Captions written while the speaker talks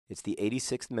It's the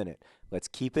 86th minute. Let's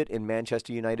keep it in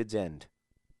Manchester United's end.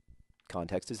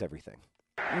 Context is everything.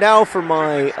 Now for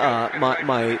my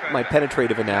my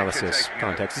penetrative analysis.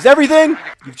 Context is everything.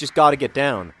 You've just got to get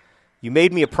down. You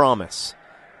made me a promise.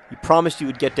 You promised you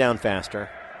would get down faster.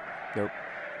 Nope.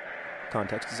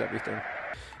 Context is everything.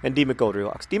 And D.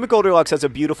 McGoldriocks. D. McGoldriocks has a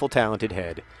beautiful, talented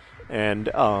head. And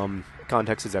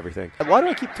context is everything. Why do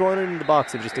I keep throwing it in the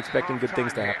box and just expecting good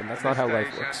things to happen? That's not how life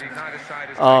works.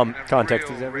 Context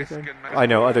is everything. I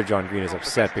know other John Green is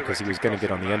upset because he was going to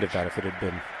get on the end of that if it had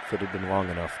been long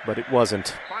enough, but it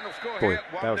wasn't. Boy,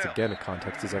 that was again a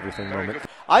context is everything moment.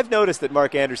 I've noticed that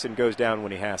Mark Anderson goes down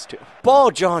when he has to.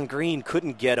 Ball John Green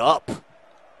couldn't get up.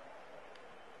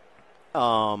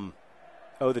 Oh,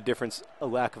 the difference a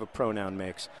lack of a pronoun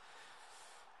makes.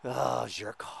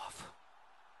 Zhirkov.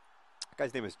 That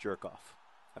guy's name is Jerkoff.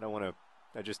 I don't want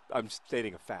to, I'm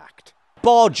stating a fact.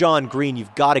 Ball John Green,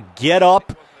 you've got to get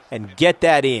up and get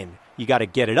that in. You got to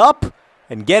get it up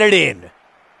and get it in.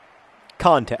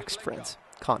 Context, friends.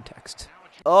 Context.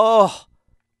 Oh.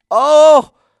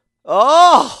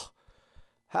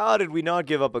 How did we not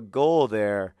give up a goal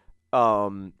there?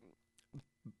 By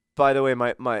the way,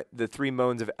 the 3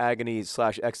 moans of agony /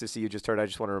 ecstasy you just heard, I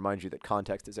just want to remind you that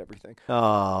context is everything.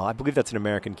 Oh, I believe that's an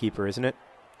American keeper, isn't it?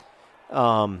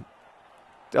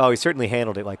 He certainly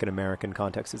handled it like an American.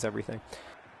 Context is everything.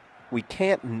 We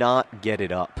can't not get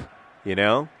it up, you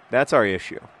know? That's our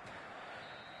issue.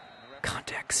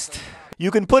 Context.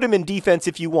 You can put him in defense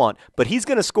if you want, but he's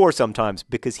going to score sometimes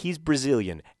because he's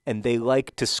Brazilian, and they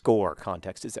like to score.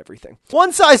 Context is everything.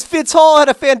 One size fits all had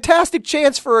a fantastic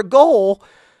chance for a goal,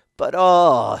 but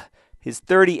his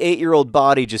 38-year-old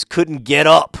body just couldn't get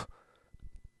up.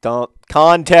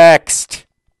 Context.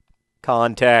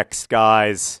 Context,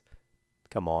 guys.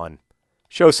 Come on.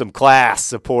 Show some class,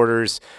 supporters.